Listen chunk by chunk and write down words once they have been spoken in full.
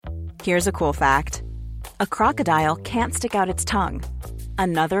Here's a cool fact. A crocodile can't stick out its tongue.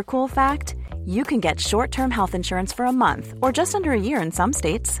 Another cool fact, you can get short-term health insurance for a month or just under a year in some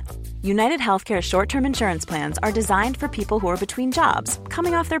states. United Healthcare short-term insurance plans are designed for people who are between jobs,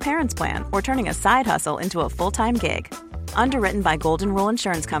 coming off their parents' plan, or turning a side hustle into a full-time gig. Underwritten by Golden Rule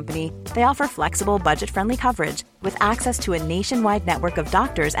Insurance Company, they offer flexible, budget-friendly coverage with access to a nationwide network of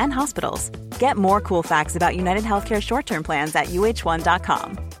doctors and hospitals. Get more cool facts about United Healthcare short-term plans at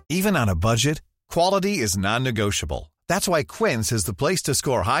uh1.com. Even on a budget, quality is non-negotiable. That's why Quince is the place to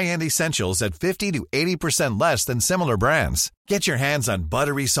score high-end essentials at 50 to 80% less than similar brands. Get your hands on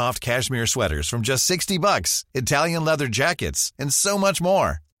buttery soft cashmere sweaters from just $60, Italian leather jackets, and so much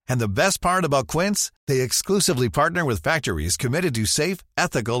more. And the best part about Quince, they exclusively partner with factories committed to safe,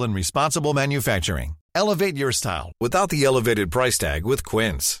 ethical, and responsible manufacturing. Elevate your style without the elevated price tag with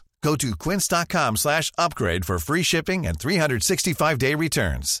Quince. Go to quince.com/upgrade for free shipping and 365-day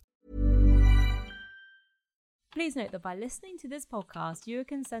returns. Please note that by listening to this podcast, you are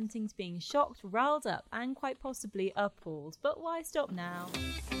consenting to being shocked, riled up, and quite possibly appalled. But why stop now?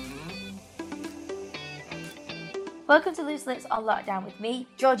 Welcome to Loose Lips on Lockdown with me,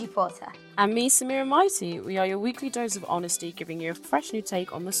 Georgie Porter. And me, Samira Mighty. We are your weekly dose of honesty, giving you a fresh new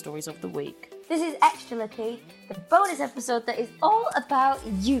take on the stories of the week. This is Extra Lippy, the bonus episode that is all about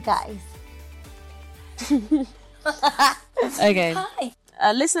you guys. Okay. Hi.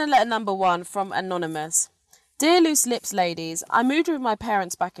 Listener letter number 1 from Anonymous. Dear Loose Lips ladies, I moved with my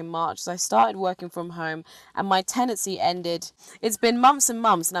parents back in March as I started working from home and my tenancy ended. It's been months and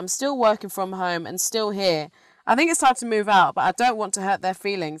months and I'm still working from home and still here. I think it's time to move out, but I don't want to hurt their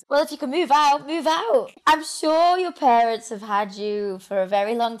feelings. Well, if you can move out, move out. I'm sure your parents have had you for a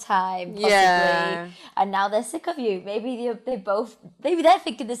very long time, possibly, and now they're sick of you. Maybe they're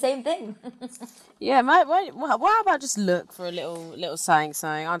thinking the same thing. Yeah, why about just look for a little saying?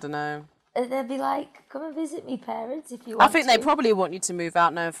 I don't know. They'll be like, come and visit me, parents, if you want I think to. they probably want you to move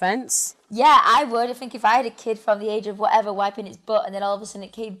out, no offence. Yeah, I would. I think if I had a kid from the age of whatever wiping its butt and then all of a sudden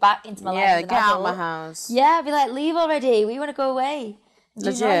it came back into my life as an get out of adult, my house. Yeah, I'd be like, leave already. We want to go away. Do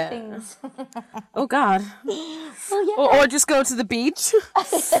Legit. nice things. Oh, God. Well, yeah. Or just go to the beach.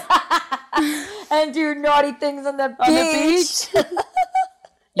 And do naughty things on the beach.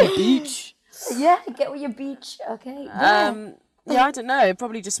 Your beach. Yeah, get with your beach, okay. Yeah, I don't know.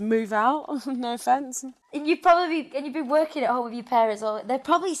 Probably just move out. No offence. And you've been working at home with your parents. They're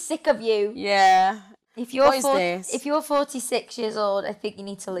probably sick of you. Yeah. If you're What is this? If you're 46 years old, I think you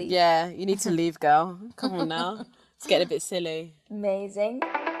need to leave. Yeah, you need to leave, girl. Come on now. It's getting a bit silly. Amazing.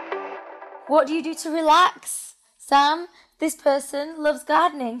 What do you do to relax, Sam? This person loves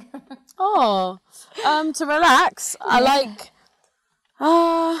gardening. Oh, to relax, I like,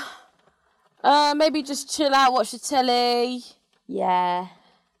 maybe just chill out, watch the telly. Yeah.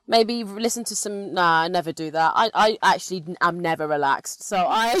 Maybe listen to some... Nah, I never do that. I actually am never relaxed. So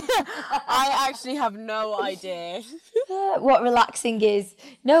I actually have no idea. What relaxing is.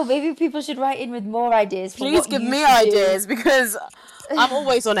 No, maybe people should write in with more ideas. Please give me ideas because I'm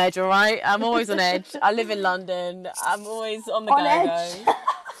always on edge, all right? I'm always on edge. I live in London. I'm always on the go-go.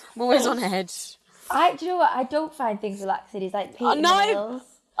 I'm always on edge. Do you know what? I don't find things relaxing. It's like painting nails.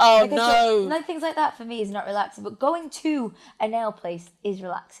 Oh, no. Like things like that for me is not relaxing, but going to a nail place is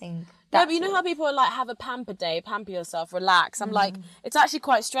relaxing. No, but you know how people are like, have a pamper day, pamper yourself, relax. I'm like, it's actually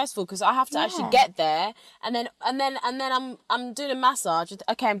quite stressful because I have to actually get there, and then I'm doing a massage.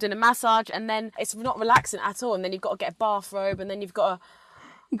 Okay, I'm doing a massage, and then it's not relaxing at all. And then you've got to get a bathrobe, and then you've got to.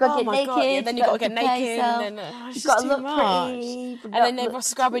 You've got to get naked. God, yeah, then you've got to get naked, and then it's just too much. Pretty, and then they're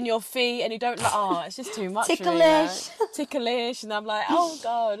scrubbing your feet, and you don't like. Oh, it's just too much. Ticklish, ticklish, and I'm like, oh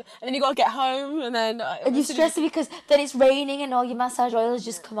God. And then you got to get home, and then and you're stressing because then it's raining, and all your massage oils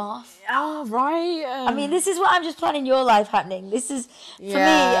just come off. Oh right. I mean, this is what I'm just planning your life happening. This is for me.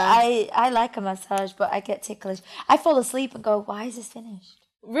 I like a massage, but I get ticklish. I fall asleep and go, why is this finished?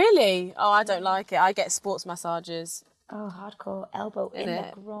 Really? Oh, I don't like it. I get sports massages. Oh, hardcore elbow in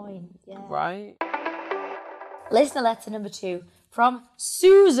the groin. Yeah. Right. Listener letter number 2 from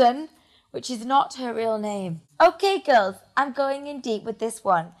Susan, which is not her real name. Okay, girls, I'm going in deep with this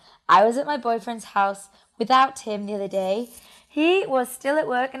one. I was at my boyfriend's house without him the other day. He was still at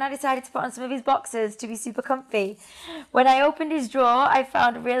work and I decided to put on some of his boxers to be super comfy. When I opened his drawer, I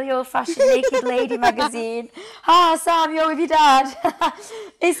found a really old-fashioned Naked Lady magazine. Sam, you're with your dad.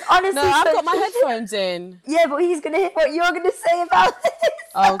 It's honestly... No, I've got my headphones in. Yeah, but he's going to hear what you're going to say about this.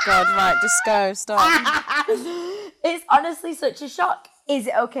 Oh, God, right, just go, stop. It's honestly such a shock. Is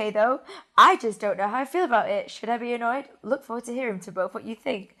it okay, though? I just don't know how I feel about it. Should I be annoyed? Look forward to hearing to both what you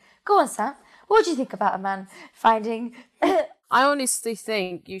think. Go on, Sam. What do you think about a man finding I honestly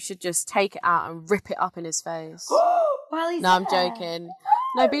think you should just take it out and rip it up in his face. While he's No, I'm there. joking.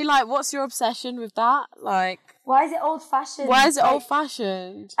 No, be like, what's your obsession with that? Like, Why is it old-fashioned? why is it Like,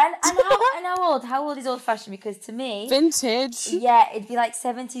 old-fashioned? And how old? How old is old-fashioned? Because to me, Vintage. yeah, it'd be like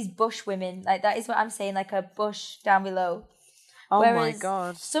 70s bush women. Like, that is what I'm saying, like a bush down below. Oh my Whereas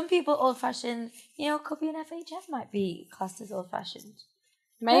God. some people old-fashioned, you know, could be an FHM might be classed as old-fashioned.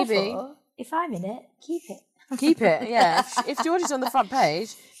 Maybe. Therefore, if I'm in it, keep it. Keep it, yeah. If George is on the front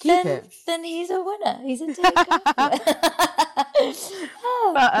page, keep it. Then he's a winner. He's a taker.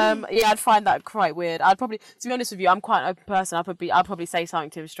 But yeah, I'd find that quite weird. I'd probably, to be honest with you, I'm quite an open person. I'd probably say something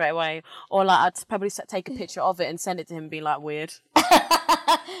to him straight away, or like I'd probably take a picture of it and send it to him, and be like, weird.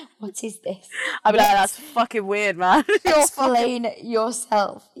 What is this? I'd be like, that's fucking weird, man. Explain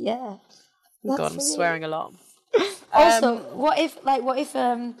yourself. Yeah. God, I'm That's swearing a lot. Also, what if that's what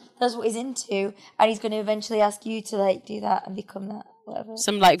he's into, and he's going to eventually ask you to like do that and become that, whatever.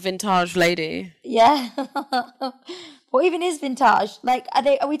 Some like vintage lady. Yeah. What even is vintage? Like,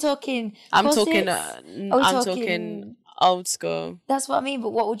 are we talking? I'm corsets? talking. Are we I'm talking old school. That's what I mean. But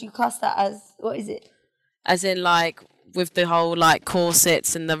what would you class that as? What is it? As in, like, with the whole like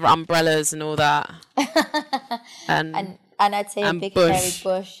corsets and the umbrellas and all that. and I'd say a big bush. hairy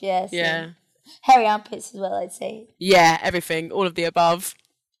bush. Yeah. So Yeah. hairy armpits as well. I'd say Yeah, everything, all of the above.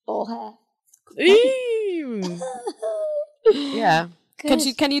 all hair. Ew. Yeah.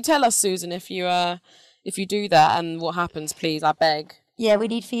 Good. Can you tell us, Susan, if you do that and what happens, please? I beg. Yeah, we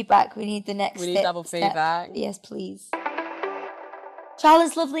need feedback. We need the next. We need double feedback. Yes, please.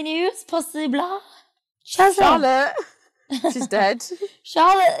 Charlotte's lovely news, possibly. Charlotte. She's dead.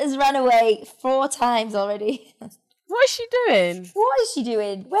 Charlotte has run away 4 times already. What is she doing? What is she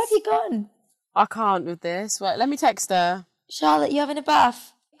doing? Where have you gone? I can't with this. Wait, let me text her. Charlotte, you having a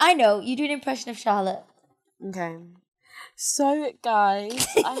bath? I know, you do an impression of Charlotte. Okay. So, guys,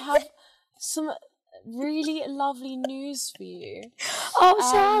 I have some really lovely news for you. Oh,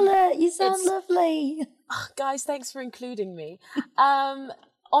 Charlotte, you sound it's- lovely. Guys, thanks for including me.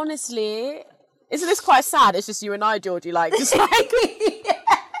 Honestly, isn't this quite sad? It's just you and I, Georgie, like, just like...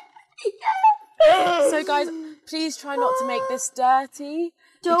 So, guys, please try not to make this dirty.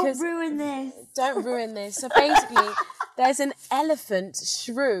 Don't ruin this. Don't ruin this. So, basically, there's an elephant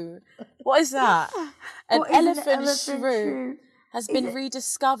shrew. What is that? What is an elephant elephant shrew has been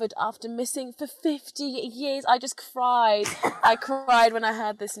rediscovered after missing for 50 years. I just cried. I cried when I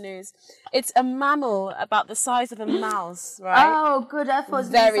heard this news. It's a mammal about the size of a mouse, right? Oh, good. I thought it was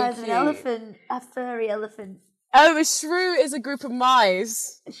the Very size of an cute. elephant. A furry elephant. Oh, a shrew is a group of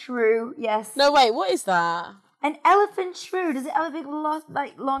mice. A shrew, yes. No, wait, what is that? An elephant shrew. Does it have a big,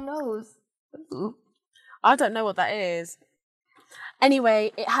 long nose? I don't know what that is.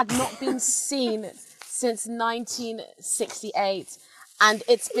 Anyway, it had not been seen since 1968, and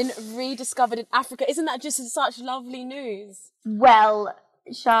it's been rediscovered in Africa. Isn't that just such lovely news? Well,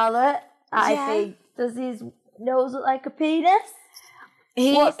 Charlotte, I Yeah. think, does his nose look like a penis?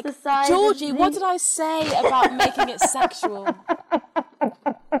 What's the size Georgie, of what did I say about making it sexual?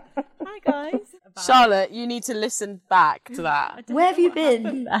 Hi guys. Charlotte, you need to listen back to that. Where have you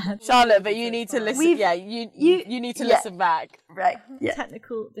been? Charlotte, but you need to listen. You need to listen back. Right. Yeah.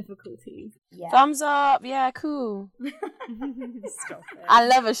 Technical difficulties. Thumbs up. Yeah, cool. Stop it. I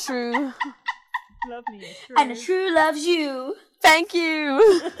love a shrew. Lovely. And a shrew loves you. Thank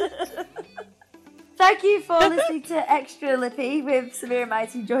you. Thank you for listening to Extra Lippy with Samira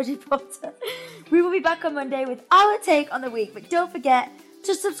Mighty and Georgie Potter. We will be back on Monday with our take on the week, but don't forget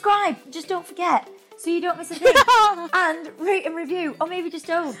to subscribe. Just don't forget, so you don't miss a thing. And rate and review, or maybe just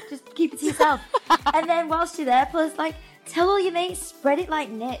don't. Just keep it to yourself. And then whilst you're there, plus tell all your mates, spread it like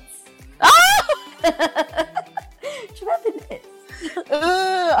nits. Do you remember nits?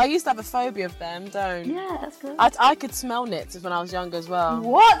 I used to have a phobia of them. Don't. Yeah, that's good. I could smell nits when I was younger as well.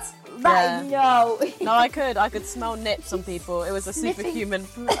 What? No. No, I could smell nits on people. It was a Sniffing. superhuman.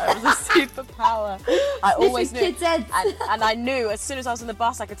 It was a superpower. I always knew. kids' heads. And I knew as soon as I was on the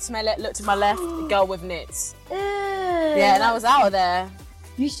bus, I could smell it. Look to my left, girl with nits. Ew. Yeah, and I was out of there.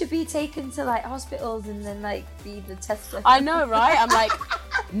 You should be taken to hospitals and then be the tester. I know, right? I'm like,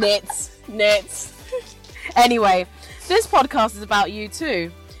 nits. Anyway, this podcast is about you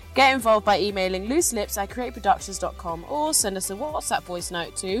too. Get involved by emailing looselips@createproductions.com or send us a WhatsApp voice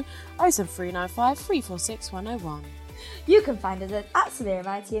note to 07395 346 101. You can find us at Samira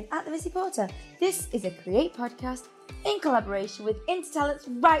Mighty and at The Missy Porter. This is a Create podcast in collaboration with Intertalent's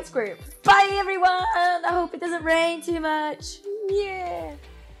Rights Group. Bye everyone! I hope it doesn't rain too much. Yeah.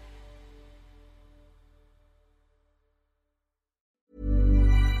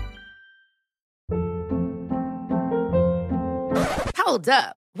 Hold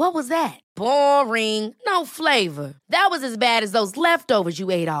up. What was that? Boring. No flavor. That was as bad as those leftovers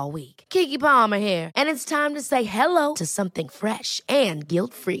you ate all week. Keke Palmer here. And it's time to say hello to something fresh and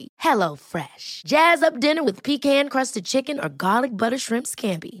guilt-free. Hello Fresh. Jazz up dinner with pecan-crusted chicken or garlic butter shrimp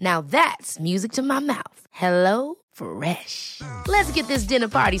scampi. Now that's music to my mouth. Hello Fresh. Let's get this dinner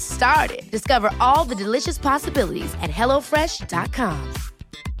party started. Discover all the delicious possibilities at HelloFresh.com.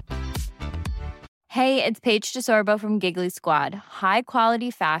 Hey, it's Paige DeSorbo from Giggly Squad. High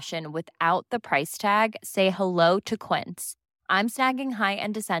quality fashion without the price tag. Say hello to Quince. I'm snagging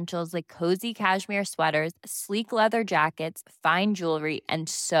high-end essentials like cozy cashmere sweaters, sleek leather jackets, fine jewelry, and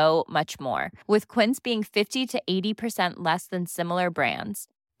so much more. With Quince being 50 to 80% less than similar brands.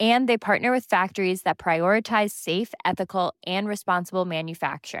 And they partner with factories that prioritize safe, ethical, and responsible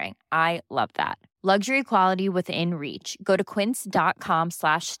manufacturing. I love that. Luxury quality within reach. Go to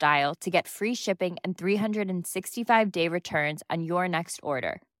quince.com/style to get free shipping and 365-day returns on your next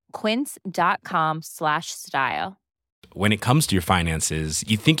order. Quince.com/style. When it comes to your finances,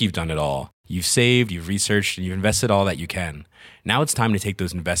 you think you've done it all. You've saved, you've researched, and you've invested all that you can. Now it's time to take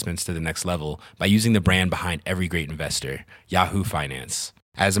those investments to the next level by using the brand behind every great investor, Yahoo Finance.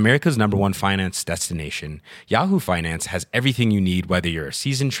 As America's #1 finance destination, Yahoo Finance has everything you need, whether you're a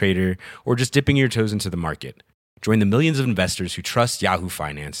seasoned trader or just dipping your toes into the market. Join the millions of investors who trust Yahoo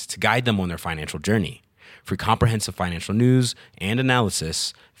Finance to guide them on their financial journey. For comprehensive financial news and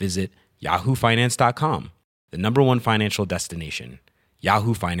analysis, visit yahoofinance.com, the #1 financial destination,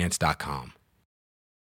 yahoofinance.com.